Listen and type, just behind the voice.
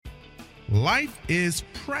Life is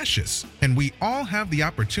precious, and we all have the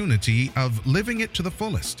opportunity of living it to the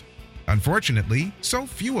fullest. Unfortunately, so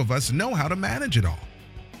few of us know how to manage it all.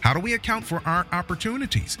 How do we account for our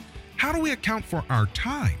opportunities? How do we account for our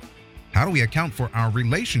time? How do we account for our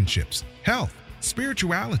relationships, health,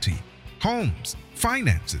 spirituality, homes,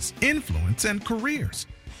 finances, influence, and careers?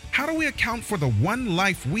 How do we account for the one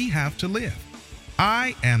life we have to live?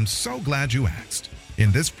 I am so glad you asked.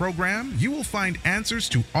 In this program, you will find answers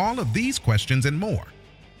to all of these questions and more.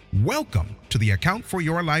 Welcome to the Account for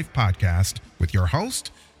Your Life podcast with your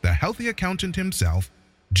host, the healthy accountant himself,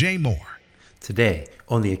 Jay Moore. Today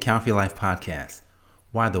on the Account for Your Life podcast,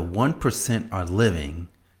 why the 1% are living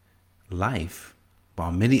life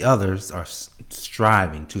while many others are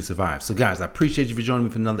striving to survive. So guys, I appreciate you for joining me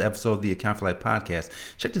for another episode of the Account for Life podcast.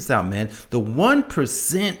 Check this out, man. The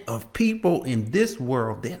 1% of people in this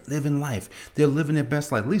world, they're living life. They're living their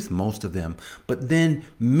best life, at least most of them. But then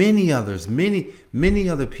many others, many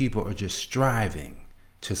other people are just striving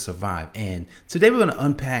to survive. And today we're going to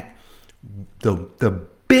unpack the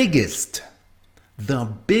biggest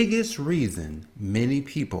reason many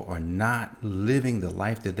people are not living the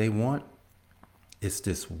life that they want. It's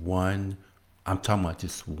this one, I'm talking about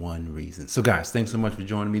just one reason. So guys, thanks so much for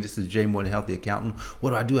joining me. This is Jay Moore, the Healthy Accountant.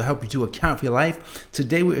 What do? I help you to account for your life.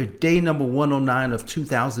 Today we're at day number 109 of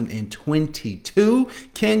 2022.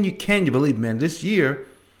 Can you believe, man, this year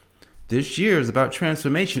is about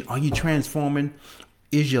transformation. Are you transforming?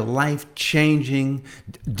 Is your life changing?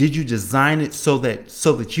 Did you design it so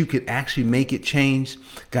that you could actually make it change?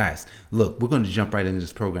 Guys, look, we're going to jump right into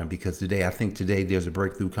this program because I think today there's a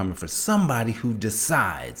breakthrough coming for somebody who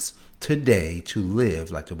decides today to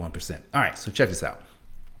live like the 1%. All right, so check this out.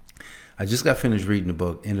 I just got finished reading the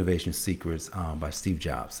book, Innovation Secrets by Steve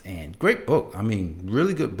Jobs. And great book. I mean,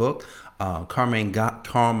 really good book. Carmine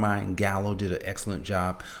Gallo did an excellent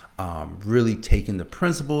job really taking the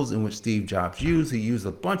principles in which Steve Jobs used. He used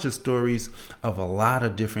a bunch of stories of a lot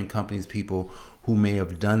of different companies, people who may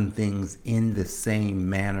have done things in the same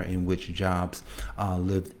manner in which Jobs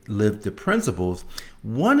lived the principles.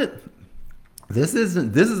 This is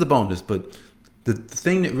a bonus, but the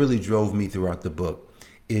thing that really drove me throughout the book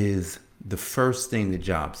is the first thing that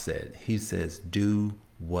Jobs said. He says, do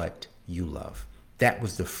what you love. That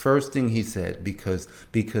was the first thing he said because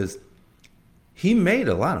he made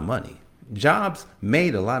a lot of money. Jobs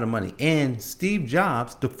made a lot of money. And Steve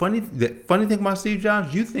Jobs, the funny thing about Steve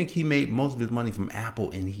Jobs, you think he made most of his money from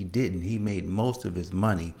Apple, and he didn't. He made most of his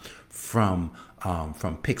money from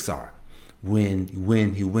Pixar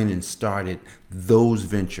when he went and started those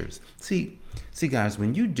ventures. See guys,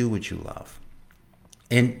 when you do what you love,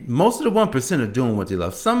 and most of the 1% are doing what they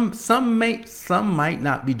love. Some might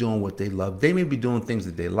not be doing what they love. They may be doing things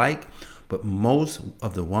that they like, but most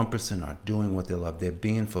of the 1% are doing what they love. They're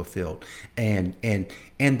being fulfilled. And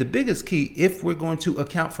the biggest key, if we're going to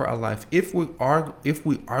account for our life, if we are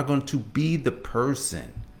going to be the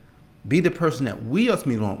person that we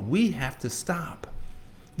ultimately want, we have to stop.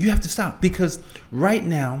 You have to stop, because right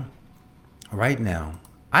now, I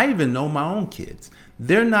even know my own kids.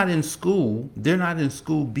 They're not in school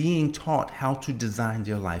being taught how to design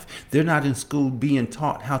their life. They're not in school being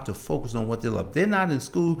taught how to focus on what they love. They're not in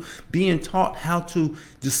school being taught how to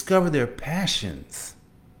discover their passions.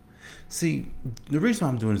 See, the reason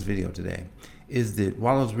why I'm doing this video today is that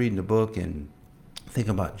while I was reading the book and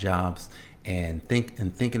thinking about Jobs and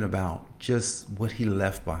thinking about just what he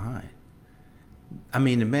left behind. I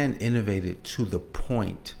mean, the man innovated to the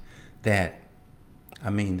point that,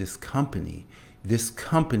 this company, this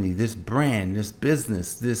brand, this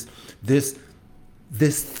business, this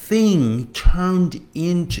thing turned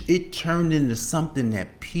into something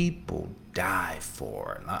that people die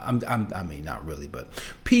for. Not really, but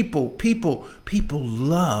people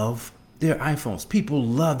love their iPhones. People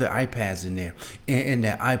love their iPads in there and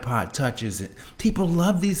their iPod touches. People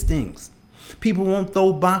love these things. People won't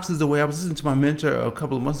throw boxes away. I was listening to my mentor a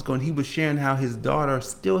couple of months ago, and he was sharing how his daughter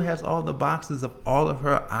still has all the boxes of all of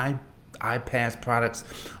her iPad products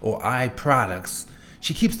or iProducts.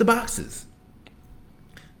 She keeps the boxes.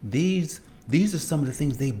 These are some of the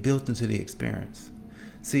things they built into the experience.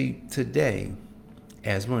 See, today,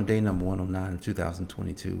 as we're on day number 109 of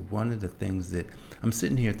 2022, one of the things that I'm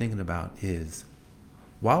sitting here thinking about is,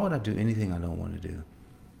 why would I do anything I don't want to do?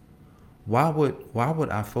 Why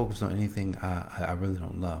would I focus on anything I really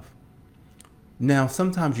don't love? Now,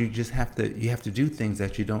 sometimes you have to do things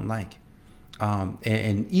that you don't like.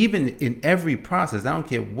 And even in every process, I don't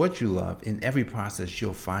care what you love, in every process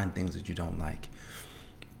you'll find things that you don't like.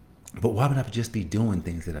 But why would I just be doing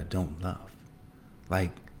things that I don't love?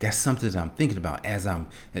 Like that's something that I'm thinking about as I'm,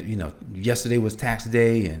 yesterday was tax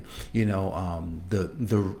day, and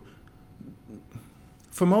the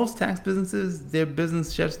for most tax businesses, their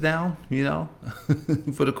business shuts down,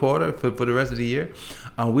 for the quarter, for the rest of the year.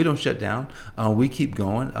 We don't shut down. We keep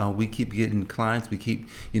going. We keep getting clients. We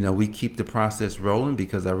keep the process rolling,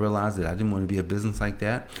 because I realized that I didn't want to be a business like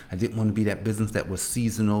that. I didn't want to be that business that was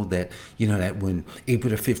seasonal, that when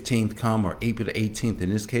April the 15th come, or April the 18th in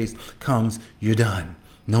this case comes, you're done.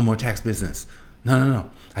 No more tax business.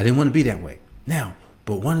 No. I didn't want to be that way. Now,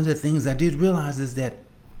 but one of the things I did realize is that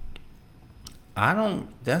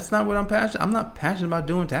that's not what I'm passionate. I'm not passionate about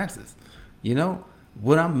doing taxes.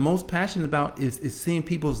 What I'm most passionate about is seeing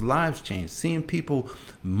people's lives change, seeing people's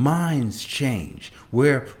minds change.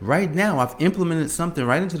 Where right now I've implemented something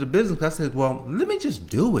right into the business. I said, well, let me just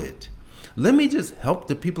do it. Let me just help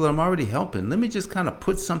the people I'm already helping. Let me just kind of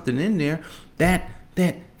put something in there that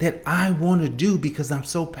I want to do, because I'm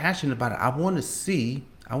so passionate about it. I want to see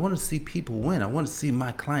people win. I want to see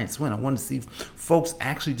my clients win. I want to see folks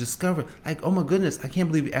actually discover, like, oh my goodness, I can't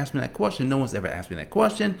believe you asked me that question. No one's ever asked me that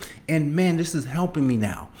question. And man, this is helping me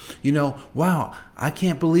now. Wow, I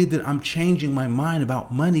can't believe that I'm changing my mind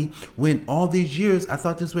about money, when all these years I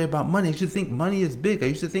thought this way about money. I used to think money is big. I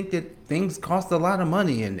used to think that things cost a lot of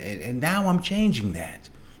money. And now I'm changing that,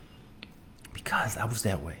 because I was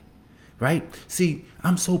that way. Right? See,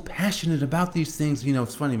 I'm so passionate about these things.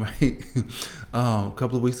 It's funny, right? A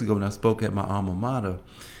couple of weeks ago when I spoke at my alma mater,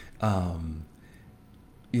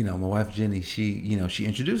 my wife Jenny, she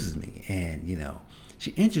introduces me, and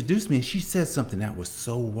she introduced me, and she said something that was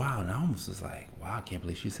so wild, and I almost was like, wow, I can't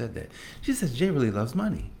believe she said that. She said, Jay really loves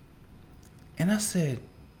money. And I said,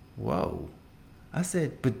 whoa. I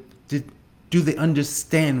said, but do they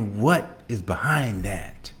understand what is behind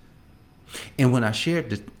that? And when I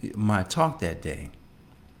shared my talk that day,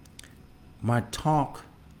 my talk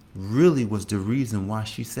really was the reason why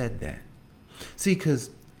she said that. See, because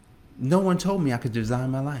no one told me I could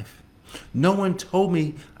design my life. No one told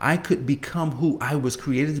me I could become who I was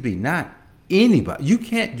created to be. Not anybody. You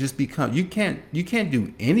can't just become, you can't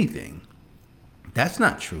do anything. That's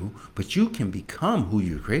not true, but you can become who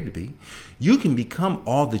you're created to be. You can become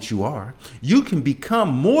all that you are. You can become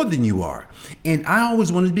more than you are. And I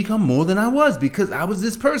always wanted to become more than I was, because I was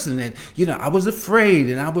this person that, I was afraid,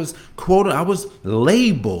 and I was quoted, I was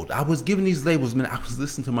labeled. I was given these labels. Man, I was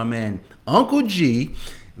listening to my man, Uncle G,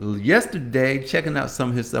 yesterday, checking out some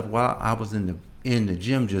of his stuff while I was in the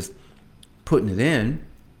gym, just putting it in.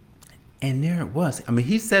 And there it was. I mean,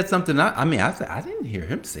 he said something. I said, I didn't hear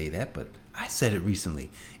him say that, but I said it recently.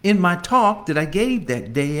 In my talk that I gave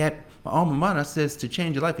that day at my alma mater, says to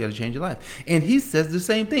change your life, you got to change your life. And he says the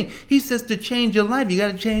same thing. He says to change your life, you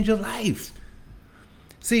got to change your life.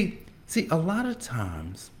 See, a lot of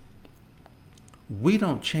times we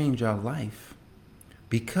don't change our life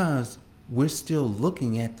because we're still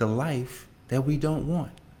looking at the life that we don't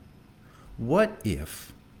want. What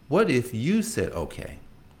if you said, okay,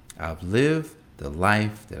 I've lived the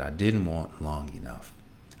life that I didn't want long enough.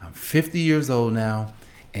 I'm 50 years old now,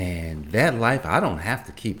 and that life, I don't have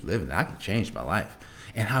to keep living. I can change my life.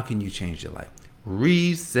 And how can you change your life?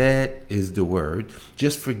 Reset is the word.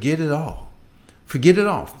 Just forget it all. Forget it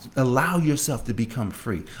all. Allow yourself to become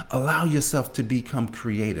free. Allow yourself to become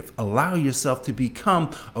creative. Allow yourself to become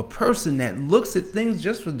a person that looks at things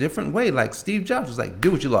just a different way. Like Steve Jobs was like, do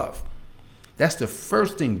what you love. That's the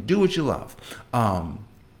first thing. Do what you love.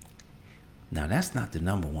 Now, that's not the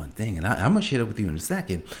number one thing, and I'm going to share that with you in a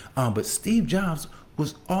second. But Steve Jobs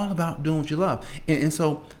was all about doing what you love. And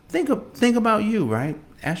so think about you, right?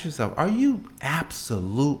 Ask yourself, are you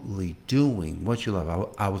absolutely doing what you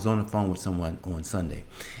love? I was on the phone with someone on Sunday,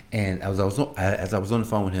 and as I was on the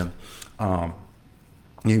phone with him,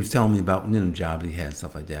 he was telling me about the job that he had and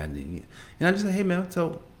stuff like that. And I just said, hey, man,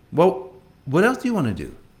 so, well, what else do you want to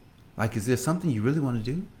do? Like, is there something you really want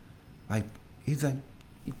to do? Like, he's like,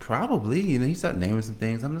 probably, he started naming some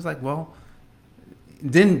things. I'm just like, well,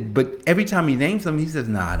 but every time he names something, he says,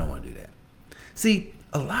 nah, I don't want to do that. See,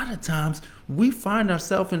 a lot of times we find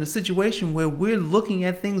ourselves in a situation where we're looking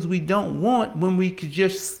at things we don't want, when we could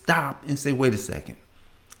just stop and say, wait a second,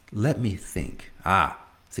 let me think.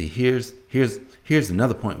 See, here's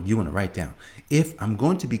another point you want to write down. If I'm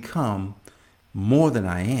going to become more than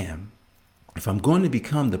I am, if I'm going to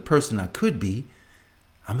become the person I could be,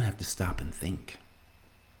 I'm going to have to stop and think.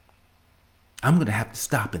 I'm going to have to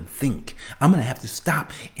stop and think. I'm going to have to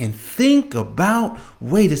stop and think about,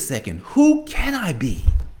 wait a second, who can I be?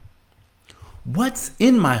 What's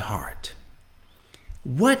in my heart?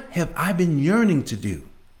 What have I been yearning to do?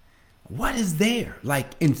 what is there?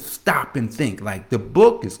 Like, and stop and think. Like, the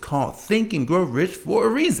book is called Think and Grow Rich for a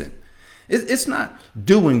reason. It's not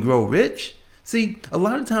Do and Grow Rich. See, a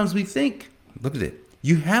lot of times we think, look at it,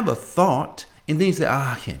 you have a thought and then you say,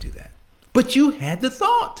 I can't do that. But you had the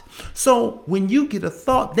thought. So when you get a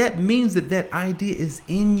thought, that means that that idea is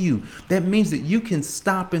in you. That means that you can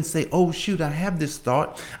stop and say, oh, shoot, I have this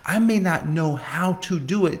thought. I may not know how to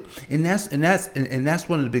do it. And that's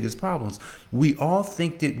one of the biggest problems. We all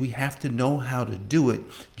think that we have to know how to do it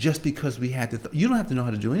just because we had the thought. You don't have to know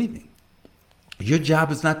how to do anything. Your job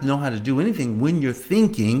is not to know how to do anything when you're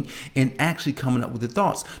thinking and actually coming up with the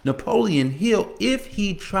thoughts. Napoleon Hill, if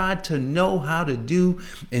he tried to know how to do,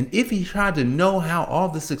 and if he tried to know how all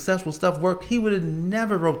the successful stuff worked, he would have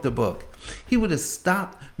never wrote the book. He would have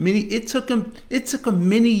stopped it took him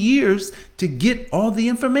many years to get all the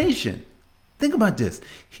information. Think about this.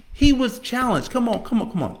 He was challenged. Come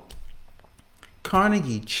on.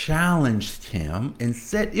 Carnegie challenged him and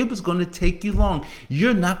said it was going to take you long.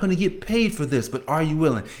 You're not going to get paid for this, but are you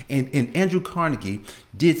willing? And Andrew Carnegie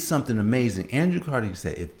did something amazing. Andrew Carnegie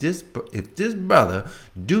said, if this brother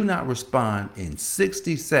do not respond in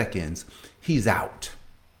 60 seconds, he's out.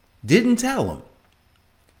 Didn't tell him.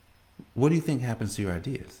 What do you think happens to your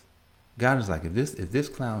ideas? God is like, if this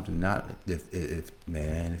clown do not,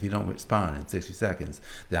 if you don't respond in 60 seconds,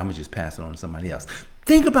 then I'm gonna just pass it on to somebody else.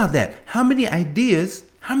 Think about that. How many ideas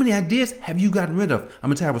have you gotten rid of? I'm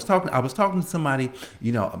gonna tell you, I was talking to somebody,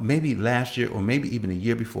 maybe last year or maybe even a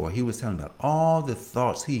year before. He was telling about all the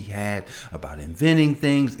thoughts he had about inventing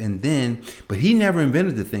things, but he never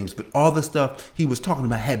invented the things, but all the stuff he was talking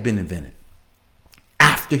about had been invented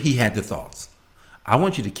after he had the thoughts. I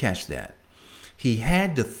want you to catch that. He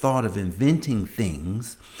had the thought of inventing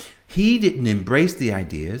things. He didn't embrace the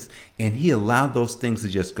ideas, and he allowed those things to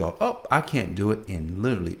just go, oh, I can't do it. And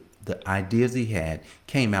literally, the ideas he had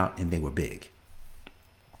came out, and they were big.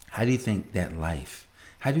 How do you think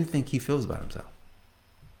how do you think he feels about himself?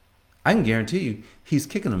 I can guarantee you he's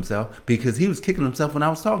kicking himself, because he was kicking himself when I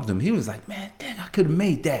was talking to him. He was like, man, dang, I could have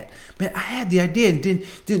made that. Man, I had the idea, and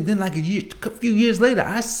then like a few years later,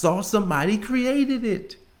 I saw somebody created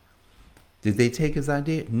it. Did they take his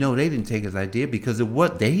idea? No, they didn't take his idea, because of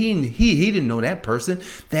what he didn't know that person.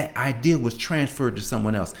 That idea was transferred to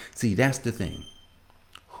someone else. See, that's the thing.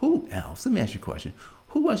 Who else? Let me ask you a question.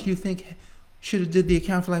 Who else do you think should have did the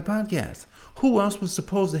Account for Life podcast? Who else was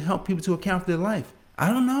supposed to help people to account for their life? I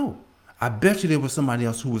don't know. I bet you there was somebody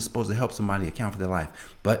else who was supposed to help somebody account for their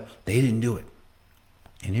life, but they didn't do it.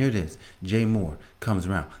 And here it is. Jay Moore comes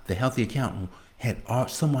around. The Healthy Accountant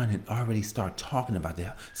someone had already started talking about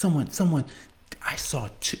that. Someone, I saw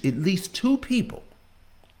at least two people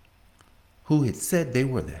who had said they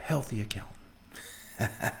were the Healthy Accountant.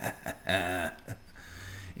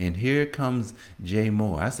 And here comes Jay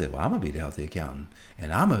Moore. I said, well, I'm gonna be the Healthy Accountant,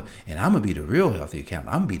 and I'm gonna be the real Healthy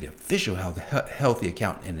Accountant. I'm gonna be the official Healthy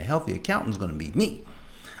Accountant, and the Healthy Accountant's gonna be me.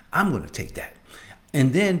 I'm gonna take that.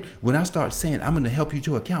 And then when I start saying, I'm going to help you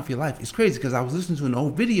to account for your life, it's crazy, because I was listening to an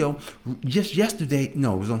old video just yesterday.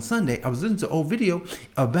 No, it was on Sunday. I was listening to an old video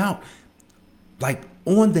about, I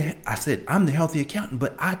said, I'm the Healthy Accountant,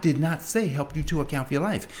 but I did not say help you to account for your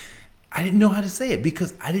life. I didn't know how to say it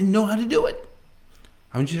because I didn't know how to do it.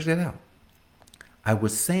 I want you to check that out. I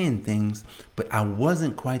was saying things, but I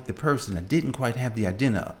wasn't quite the person. I didn't quite have the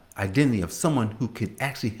identity of someone who could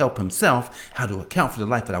actually help himself how to account for the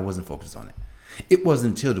life, that I wasn't focused on it. It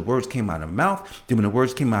wasn't until the words came out of my mouth. Then when the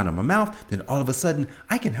words came out of my mouth, then all of a sudden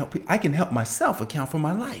I can help myself account for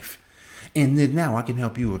my life. And then now I can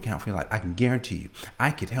help you account for your life. I can guarantee you,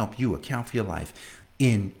 I could help you account for your life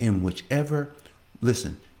in whichever,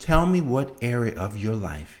 listen, tell me what area of your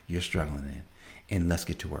life you're struggling in, and let's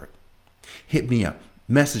get to work. Hit me up.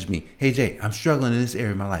 Message me. Hey, Jay, I'm struggling in this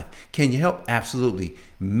area of my life. Can you help? Absolutely.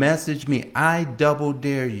 Message me. I double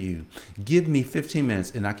dare you. Give me 15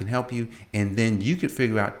 minutes and I can help you. And then you can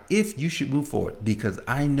figure out if you should move forward, because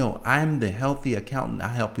I know I'm the Healthy Accountant. I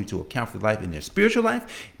help you to account for life in their spiritual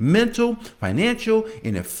life, mental, financial,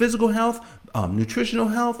 in their physical health, nutritional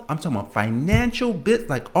health. I'm talking about financial bits,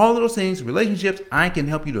 like all of those things, relationships. I can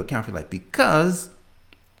help you to account for life because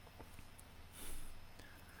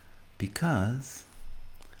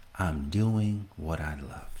I'm doing what I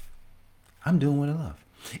love. I'm doing what I love.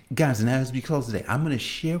 Guys, and as we close today, I'm going to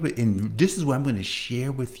share and this is what I'm going to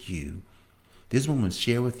share with you. This is what I'm going to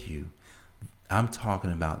share with you. I'm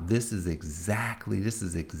talking about, this is exactly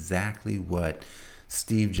what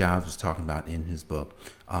Steve Jobs was talking about in his book.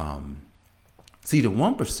 See, the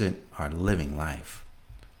 1% are living life,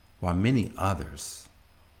 while many others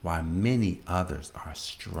are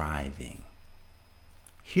striving.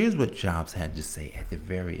 Here's what Jobs had to say at the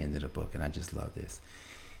very end of the book, and I just love this.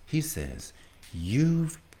 He says,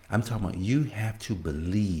 I'm talking about you have to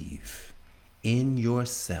believe in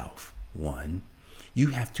yourself, one. You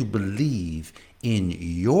have to believe in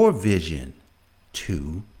your vision,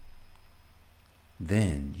 two.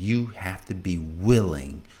 Then you have to be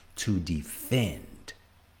willing to defend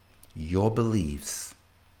your beliefs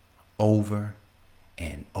over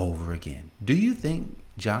and over again. Do you think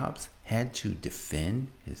Jobs had to defend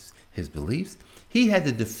his beliefs? He had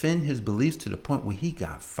to defend his beliefs to the point where he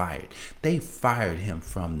got fired. They fired him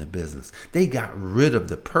from the business. They got rid of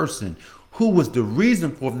the person who was the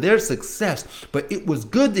reason for their success. But it was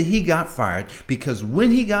good that he got fired, because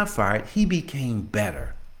when he got fired, he became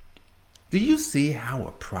better. Do you see how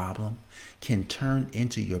a problem can turn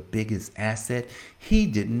into your biggest asset? He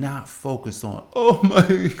did not focus on, oh my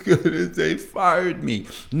goodness, they fired me.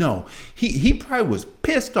 No, he probably was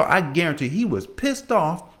pissed off. I guarantee he was pissed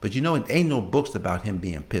off. But you know, it ain't no books about him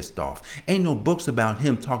being pissed off. Ain't no books about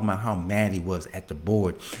him talking about how mad he was at the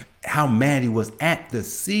board, how mad he was at the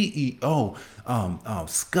CEO.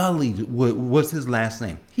 Scully was his last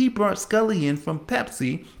name. He brought Scully in from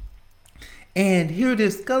Pepsi. And here it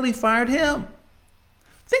is, Scully fired him.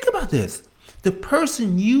 Think about this. The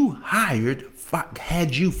person you hired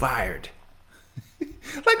had you fired.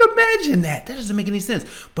 Like, imagine that. That doesn't make any sense.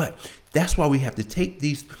 But that's why we have to take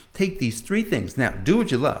these three things. Now, do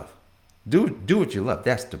what you love. Do what you love.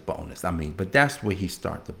 That's the bonus. But that's where he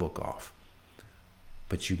started the book off.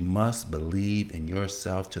 But you must believe in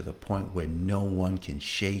yourself to the point where no one can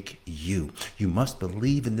shake you. You must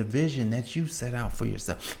believe in the vision that you set out for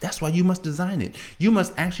yourself. That's why you must design it. You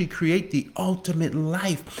must actually create the ultimate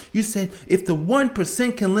life. You said, if the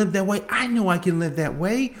 1% can live that way, I know I can live that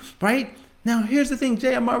way, right? Now, here's the thing,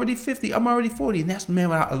 Jay, I'm already 50. I'm already 40. And that's,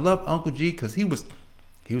 man, I love Uncle G, because he was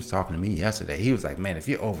talking to me yesterday. He was like, man, if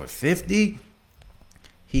you're over 50...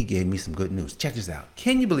 He gave me some good news. Check this out.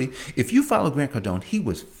 Can you believe, if you follow Grant Cardone, he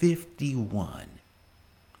was 51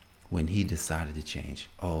 when he decided to change.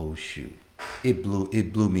 Oh, shoot. It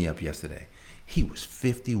blew me up yesterday. He was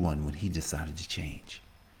 51 when he decided to change.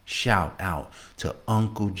 Shout out to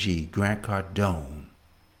Uncle G, Grant Cardone,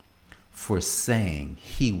 for saying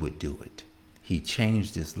he would do it. He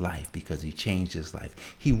changed his life because he changed his life.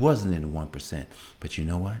 He wasn't in the 1%, but you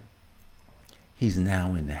know what? He's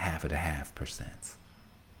now in the half of the half percents.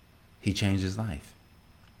 He changed his life.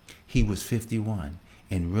 He was 51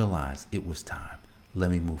 and realized it was time. Let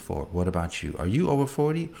me move forward. What about you? Are you over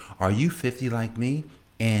 40? Are you 50 like me?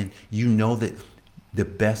 And you know that the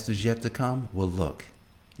best is yet to come? Well, look,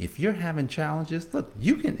 if you're having challenges, look,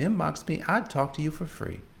 you can inbox me. I'd talk to you for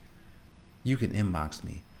free. You can inbox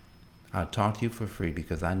me. I'll talk to you for free,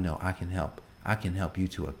 because I know I can help. I can help you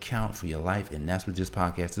to account for your life, and that's what this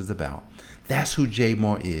podcast is about. That's who Jay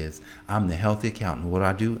Moore is. I'm the Healthy Accountant.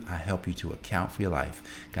 What do? I help you to account for your life.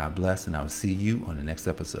 God bless, and I will see you on the next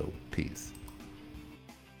episode. Peace.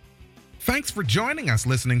 Thanks for joining us,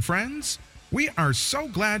 listening friends. We are so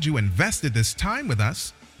glad you invested this time with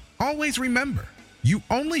us. Always remember, you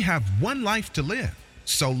only have one life to live,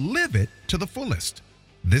 so live it to the fullest.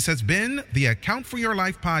 This has been the Account for Your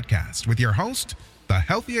Life podcast with your host, the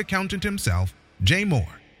Healthy Accountant himself, Jay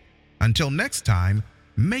Moore. Until next time,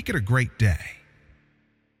 make it a great day.